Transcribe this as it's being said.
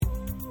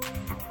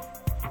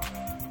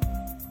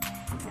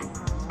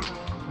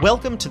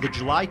Welcome to the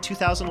July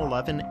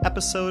 2011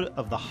 episode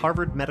of the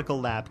Harvard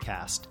Medical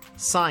Labcast,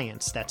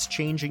 Science That's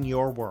Changing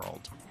Your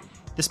World.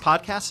 This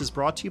podcast is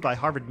brought to you by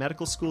Harvard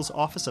Medical School's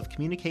Office of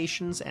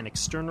Communications and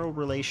External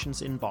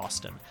Relations in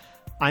Boston.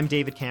 I'm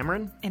David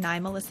Cameron. And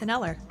I'm Melissa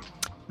Neller.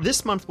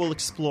 This month we'll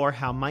explore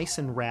how mice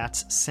and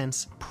rats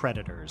sense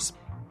predators.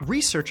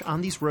 Research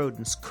on these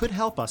rodents could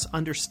help us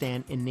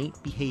understand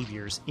innate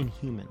behaviors in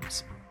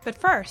humans. But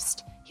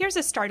first, here's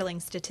a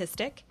startling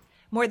statistic.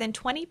 More than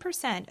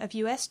 20% of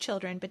U.S.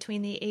 children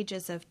between the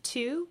ages of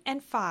 2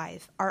 and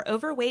 5 are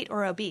overweight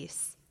or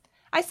obese.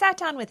 I sat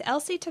down with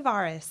Elsie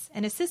Tavares,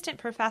 an assistant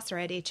professor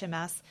at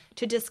HMS,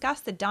 to discuss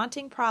the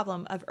daunting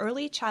problem of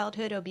early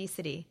childhood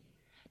obesity.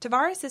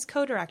 Tavares is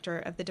co-director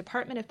of the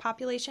Department of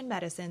Population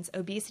Medicine's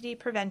Obesity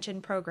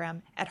Prevention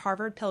Program at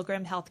Harvard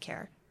Pilgrim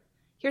Healthcare.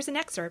 Here's an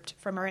excerpt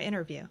from our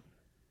interview.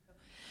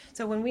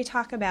 So when we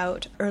talk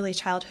about early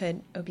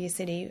childhood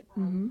obesity,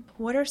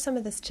 what are some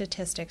of the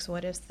statistics?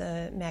 What is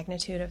the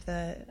magnitude of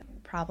the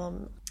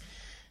problem?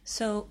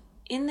 So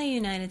in the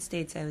United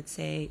States, I would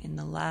say in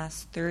the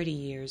last 30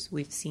 years,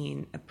 we've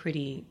seen a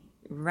pretty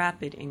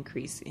rapid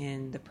increase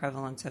in the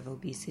prevalence of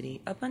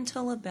obesity up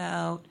until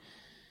about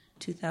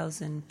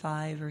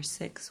 2005 or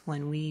 6,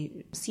 when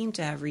we seem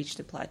to have reached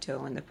a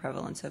plateau in the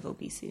prevalence of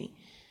obesity.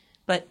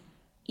 But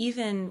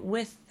even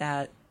with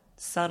that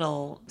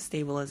subtle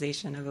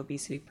stabilization of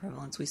obesity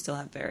prevalence, we still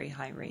have very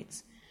high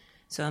rates.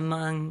 So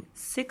among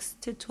 6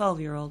 to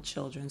 12-year-old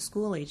children,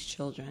 school-age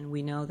children,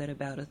 we know that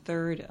about a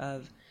third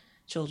of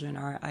children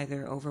are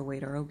either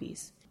overweight or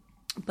obese.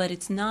 But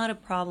it's not a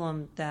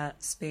problem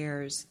that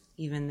spares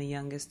even the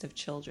youngest of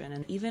children.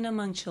 And even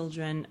among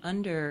children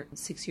under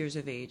 6 years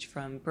of age,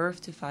 from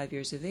birth to 5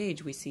 years of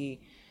age, we see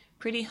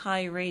pretty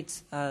high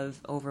rates of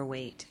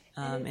overweight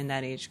in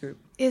that age group.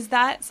 Is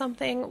that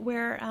something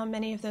where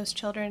many of those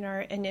children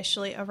are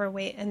initially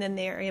overweight and then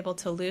they are able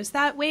to lose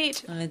that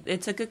weight?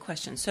 It's a good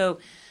question. So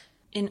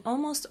in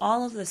almost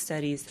all of the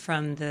studies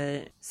from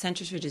the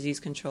Centers for Disease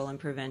Control and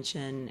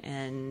Prevention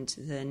and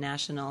the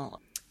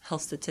National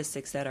Health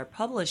Statistics that are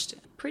published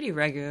pretty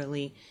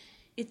regularly,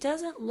 it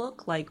doesn't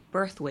look like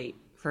birth weight,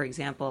 for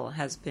example,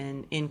 has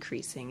been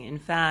increasing. In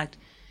fact,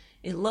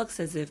 it looks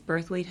as if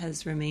birth weight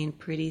has remained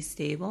pretty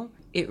stable.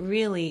 It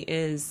really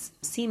is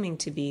seeming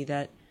to be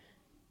that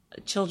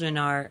children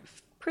are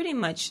pretty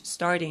much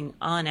starting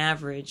on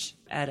average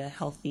at a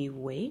healthy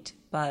weight,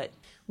 but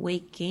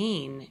weight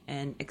gain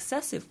and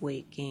excessive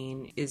weight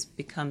gain is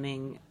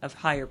becoming of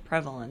higher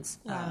prevalence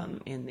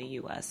in the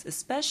U.S.,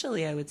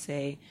 especially, I would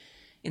say,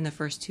 in the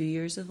first 2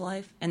 years of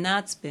life, and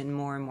that's been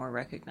more and more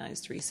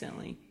recognized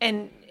recently.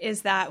 And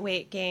is that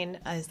weight gain,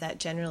 is that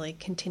generally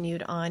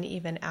continued on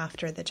even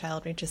after the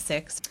child reaches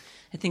 6?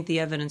 I think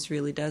the evidence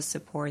really does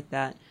support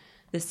that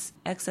this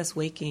excess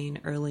weight gain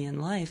early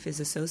in life is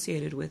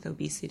associated with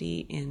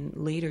obesity in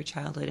later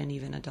childhood and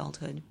even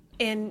adulthood.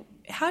 And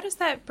how does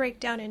that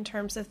break down in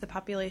terms of the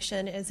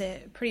population? Is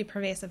it pretty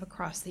pervasive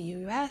across the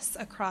U.S.,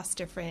 across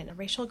different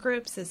racial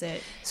groups? Is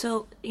it?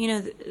 So,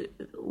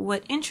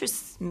 what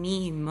interests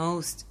me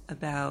most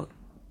about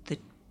the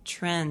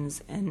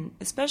trends, and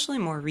especially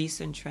more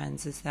recent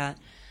trends, is that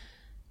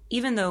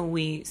even though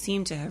we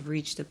seem to have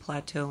reached a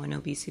plateau in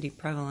obesity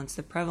prevalence,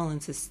 the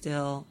prevalence is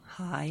still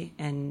high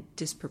and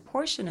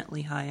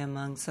disproportionately high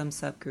among some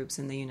subgroups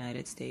in the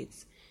United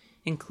States,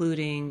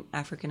 including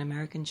African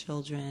American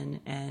children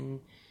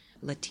and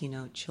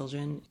Latino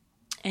children.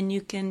 And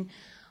you can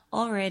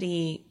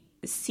already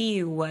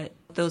see what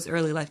those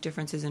early life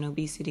differences in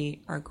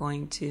obesity are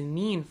going to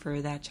mean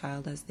for that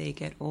child as they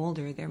get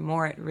older. They're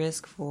more at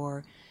risk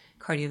for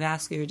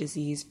cardiovascular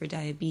disease, for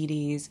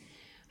diabetes,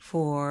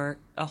 for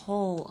a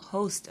whole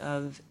host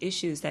of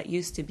issues that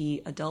used to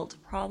be adult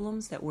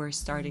problems that we're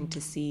starting to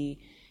see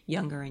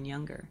younger and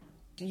younger.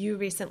 You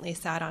recently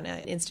sat on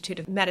an Institute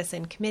of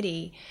Medicine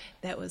committee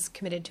that was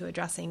committed to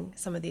addressing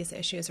some of these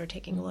issues or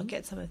taking a look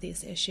at some of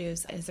these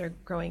issues. Is there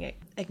growing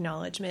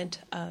acknowledgement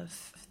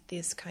of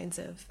these kinds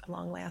of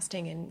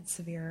long-lasting and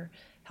severe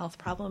health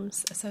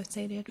problems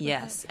associated with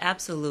Yes,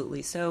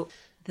 absolutely. So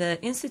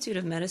the Institute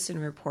of Medicine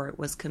report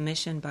was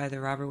commissioned by the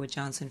Robert Wood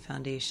Johnson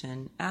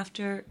Foundation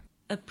after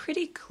a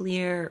pretty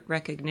clear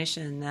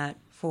recognition that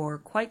for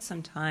quite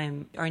some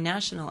time, our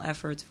national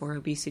efforts for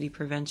obesity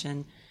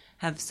prevention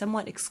have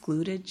somewhat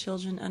excluded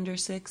children under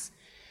 6.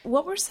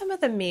 What were some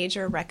of the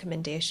major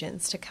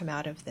recommendations to come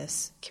out of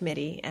this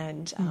committee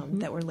and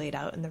that were laid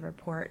out in the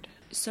report?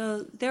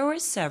 So there were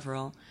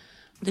several.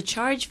 The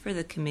charge for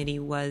the committee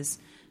was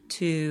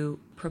to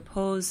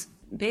propose,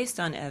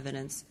 based on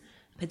evidence,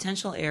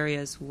 potential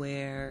areas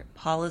where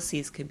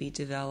policies could be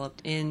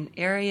developed in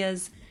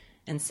areas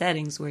and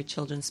settings where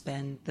children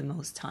spend the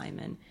most time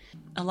in.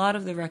 A lot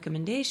of the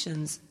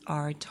recommendations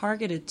are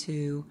targeted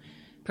to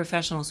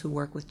professionals who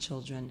work with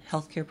children,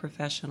 healthcare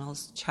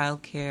professionals,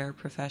 childcare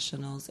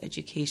professionals,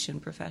 education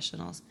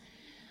professionals.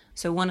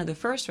 So one of the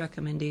first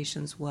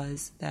recommendations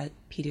was that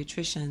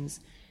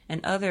pediatricians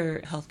and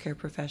other healthcare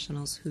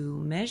professionals who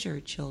measure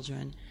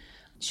children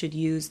should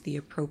use the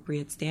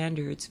appropriate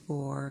standards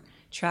for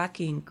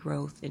tracking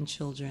growth in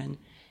children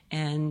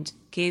and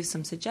gave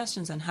some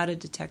suggestions on how to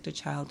detect a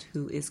child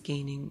who is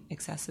gaining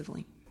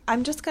excessively.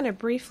 I'm just going to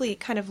briefly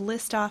kind of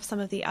list off some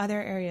of the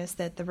other areas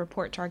that the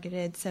report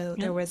targeted. So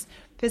there was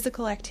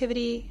physical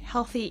activity,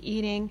 healthy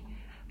eating,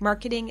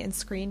 marketing and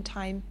screen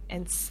time,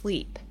 and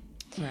sleep.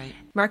 Right.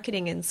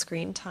 Marketing and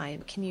screen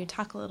time. Can you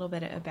talk a little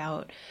bit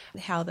about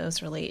how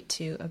those relate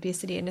to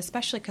obesity, and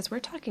especially because we're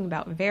talking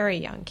about very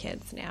young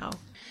kids now?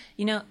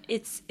 You know,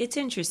 it's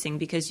interesting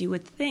because you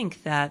would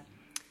think that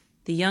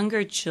the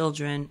younger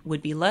children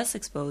would be less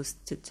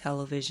exposed to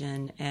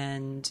television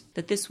and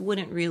that this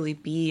wouldn't really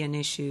be an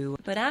issue.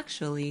 But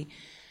actually,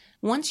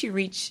 once you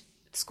reach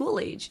school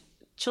age,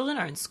 children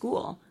are in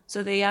school,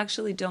 so they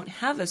actually don't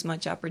have as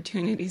much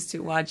opportunities to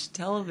watch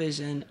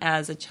television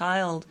as a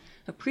child,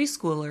 a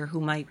preschooler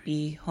who might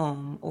be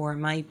home or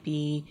might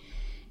be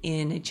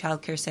in a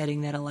childcare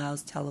setting that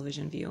allows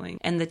television viewing.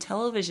 And the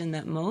television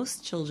that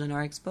most children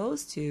are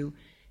exposed to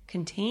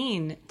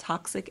contain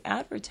toxic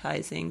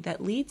advertising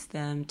that leads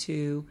them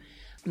to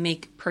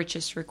make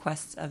purchase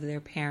requests of their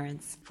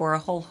parents for a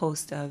whole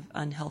host of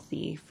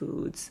unhealthy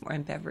foods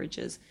and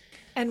beverages.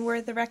 And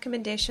were the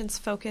recommendations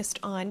focused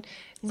on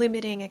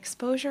limiting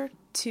exposure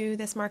to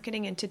this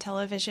marketing and to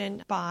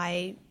television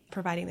by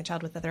providing the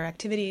child with other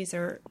activities,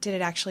 or did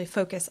it actually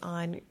focus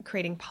on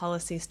creating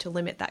policies to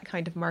limit that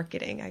kind of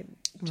marketing?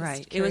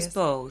 Right. It was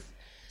both.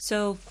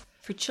 So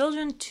for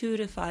children 2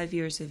 to 5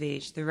 years of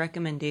age, the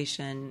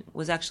recommendation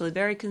was actually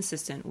very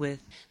consistent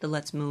with the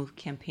Let's Move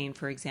campaign,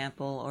 for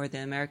example, or the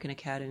American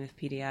Academy of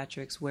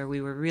Pediatrics, where we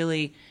were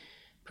really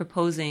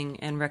proposing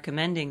and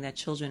recommending that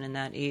children in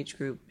that age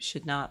group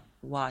should not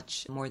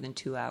watch more than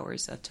 2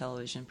 hours of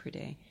television per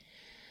day.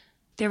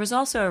 There was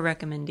also a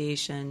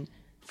recommendation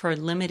for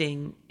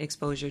limiting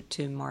exposure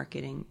to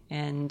marketing,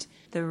 and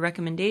the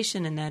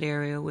recommendation in that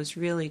area was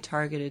really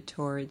targeted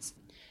towards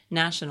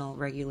national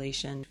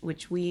regulation,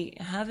 which we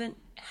haven't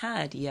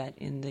had yet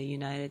in the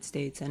United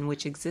States and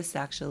which exists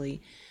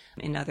actually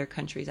in other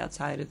countries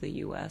outside of the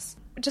U.S.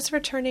 Just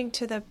returning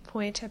to the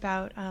point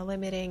about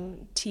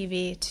limiting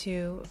TV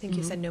to, I think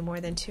you said no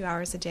more than 2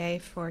 hours a day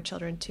for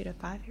children 2 to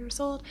 5 years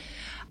old.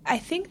 I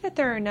think that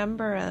there are a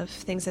number of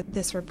things that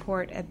this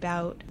report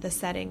about the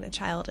setting the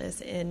child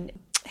is in.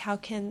 How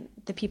can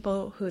the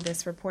people who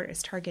this report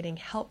is targeting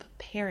help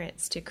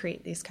parents to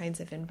create these kinds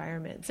of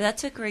environments?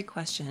 That's a great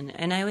question.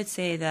 And I would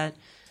say that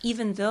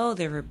even though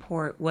the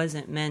report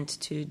wasn't meant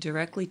to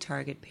directly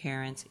target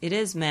parents, it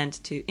is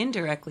meant to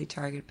indirectly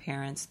target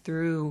parents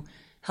through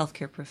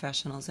healthcare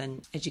professionals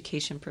and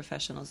education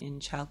professionals in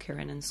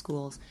childcare and in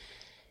schools.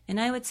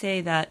 And I would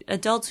say that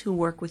adults who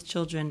work with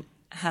children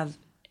have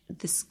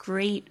this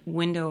great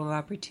window of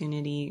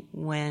opportunity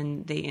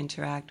when they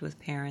interact with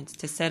parents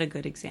to set a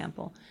good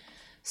example.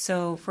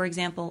 So, for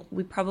example,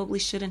 we probably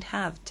shouldn't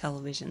have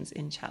televisions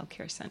in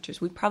childcare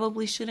centers. We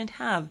probably shouldn't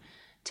have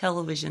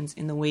televisions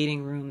in the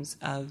waiting rooms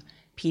of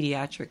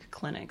pediatric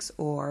clinics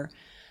or,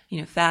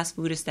 fast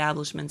food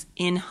establishments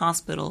in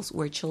hospitals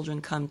where children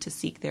come to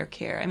seek their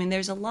care. I mean,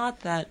 there's a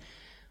lot that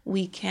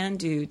we can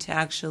do to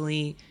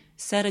actually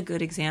set a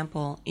good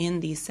example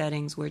in these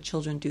settings where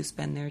children do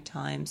spend their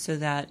time, so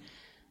that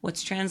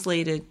what's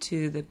translated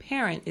to the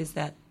parent is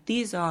that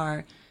these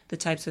are the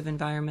types of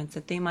environments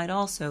that they might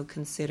also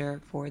consider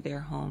for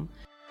their home.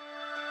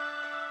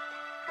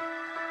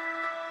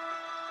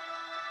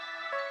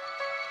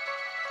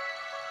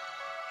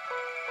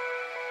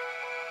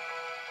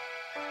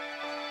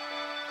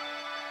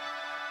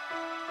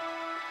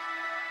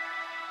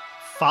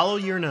 Follow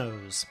your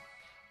nose.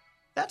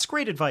 That's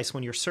great advice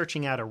when you're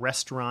searching out a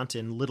restaurant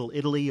in Little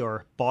Italy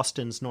or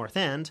Boston's North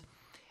End.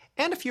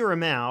 And if you're a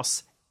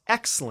mouse,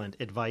 excellent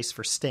advice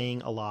for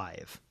staying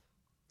alive.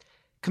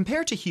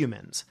 Compared to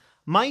humans,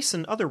 mice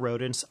and other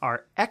rodents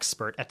are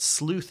expert at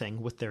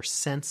sleuthing with their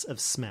sense of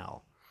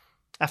smell.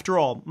 After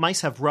all, mice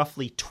have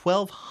roughly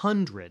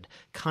 1,200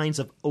 kinds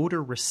of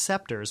odor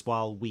receptors,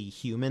 while we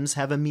humans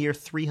have a mere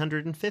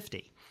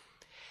 350.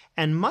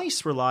 And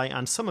mice rely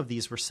on some of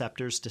these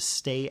receptors to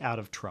stay out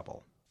of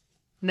trouble.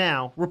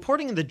 Now,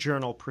 reporting in the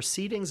journal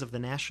Proceedings of the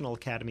National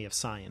Academy of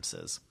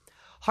Sciences,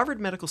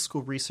 Harvard Medical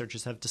School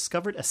researchers have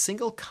discovered a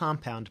single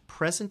compound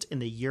present in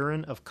the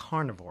urine of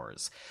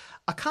carnivores,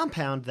 a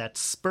compound that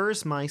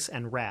spurs mice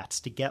and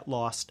rats to get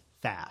lost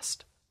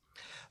fast.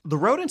 The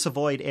rodents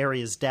avoid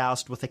areas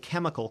doused with a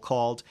chemical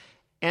called,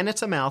 and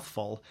it's a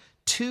mouthful,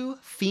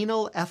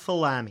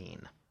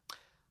 2-phenylethylamine,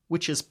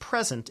 which is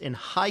present in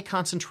high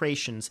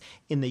concentrations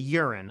in the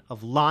urine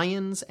of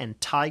lions and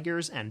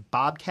tigers and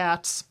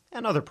bobcats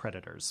and other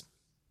predators.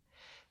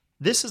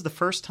 This is the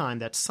first time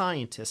that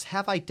scientists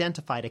have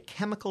identified a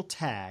chemical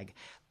tag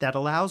that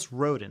allows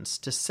rodents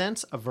to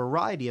sense a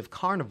variety of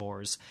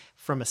carnivores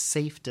from a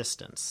safe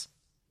distance.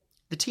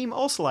 The team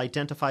also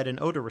identified an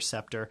odor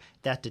receptor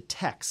that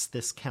detects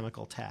this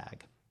chemical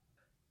tag.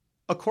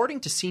 According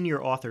to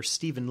senior author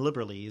Stephen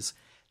Liberles,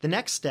 the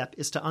next step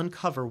is to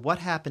uncover what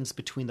happens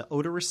between the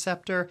odor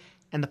receptor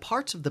and the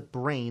parts of the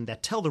brain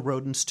that tell the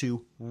rodents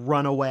to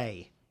run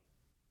away.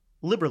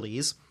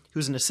 Liberles,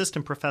 who's an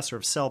assistant professor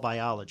of cell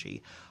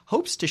biology,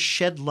 hopes to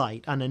shed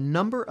light on a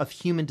number of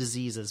human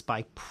diseases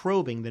by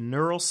probing the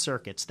neural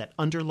circuits that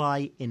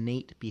underlie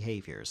innate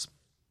behaviors.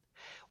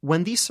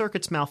 When these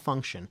circuits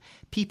malfunction,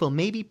 people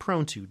may be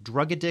prone to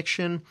drug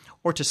addiction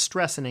or to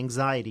stress and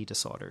anxiety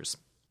disorders.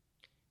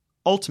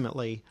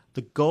 Ultimately,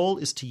 the goal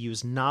is to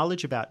use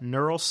knowledge about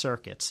neural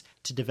circuits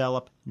to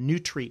develop new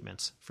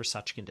treatments for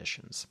such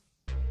conditions.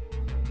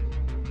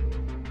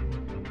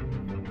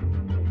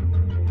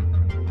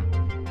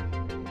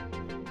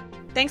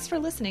 Thanks for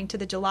listening to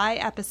the July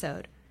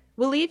episode.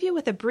 We'll leave you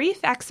with a brief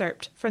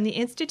excerpt from the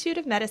Institute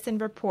of Medicine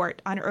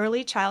report on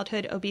early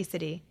childhood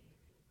obesity.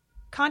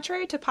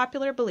 Contrary to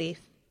popular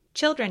belief,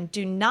 children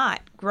do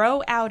not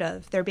grow out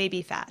of their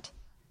baby fat.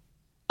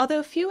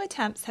 Although few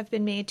attempts have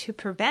been made to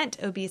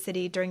prevent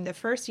obesity during the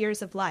first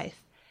years of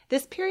life,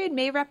 this period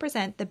may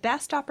represent the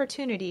best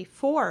opportunity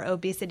for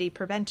obesity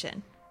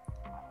prevention.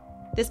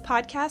 This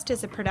podcast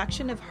is a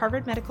production of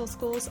Harvard Medical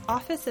School's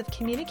Office of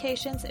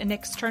Communications and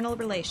External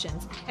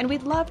Relations, and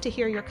we'd love to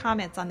hear your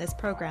comments on this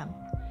program.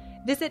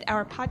 Visit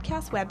our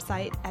podcast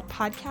website at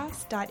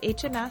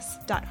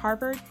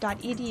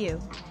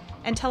podcast.hms.harvard.edu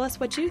and tell us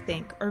what you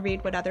think or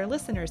read what other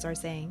listeners are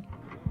saying.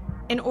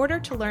 In order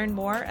to learn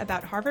more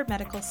about Harvard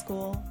Medical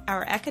School,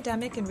 our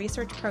academic and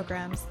research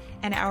programs,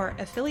 and our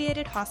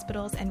affiliated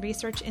hospitals and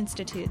research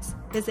institutes,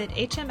 visit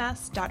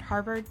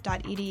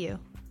hms.harvard.edu.